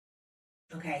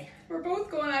Okay. We're both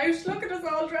going out. Look at us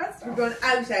all dressed up. We're going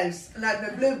out, and I have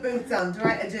my blue boots on. Do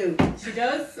I do? She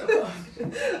does. Oh.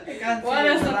 I can't What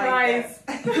a surprise.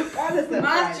 What a surprise.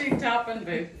 Matching top and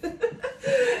boots.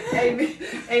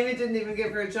 Amy didn't even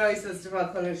give her a choice as to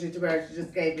what colour she'd wear. She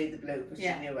just gave me the blue, but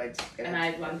she knew I'd get it. And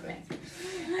I'd one thing.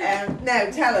 Now,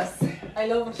 tell us. I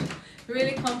love it.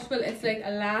 Really comfortable. It's like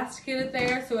elasticated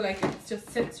there, so like it just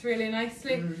sits really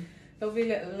nicely. Lovely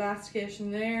little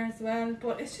elastication there as well,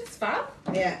 but it's just fab.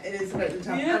 Yeah, it is about the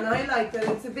top, Yeah. and I like that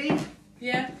it's a V.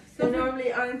 Yeah. They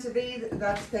normally aren't a V,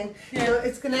 that thing. Yeah. So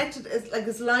it's connected,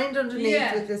 it's lined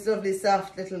underneath with this lovely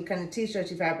soft little kind of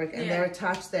t-shirty fabric, and they're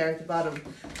attached there at the bottom.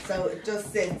 So it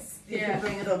just sits. You can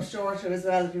bring it up shorter as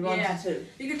well if you wanted to.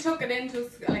 You could tuck it into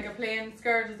like a plain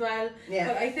skirt as well. Yeah.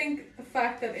 But I think the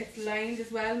fact that it's lined as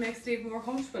well makes it even more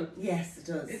comfortable. Yes, it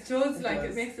does. It does.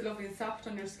 It makes it lovely and soft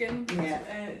on your skin. Yeah.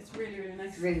 It's really, really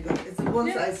nice. It's really good. It's a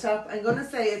one size top. I'm going to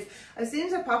say I've seen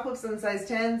it at pop-ups on size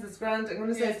 10s. It's grand. I'm going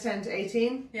to say it's 10 to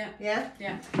 18. Yeah. Yeah?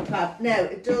 Yeah. Fab. Now,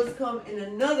 it does come in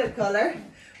another colour,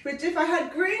 which if I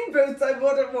had green boots, I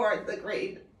would have worn the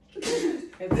green.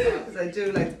 Because I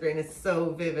do like the green. It's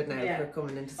so vivid now for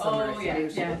coming into summer. Oh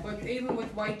yeah. But even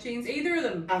with white jeans, either of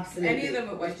them. Absolutely. Any of them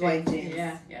with white jeans. White jeans.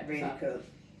 Yeah. Really cool.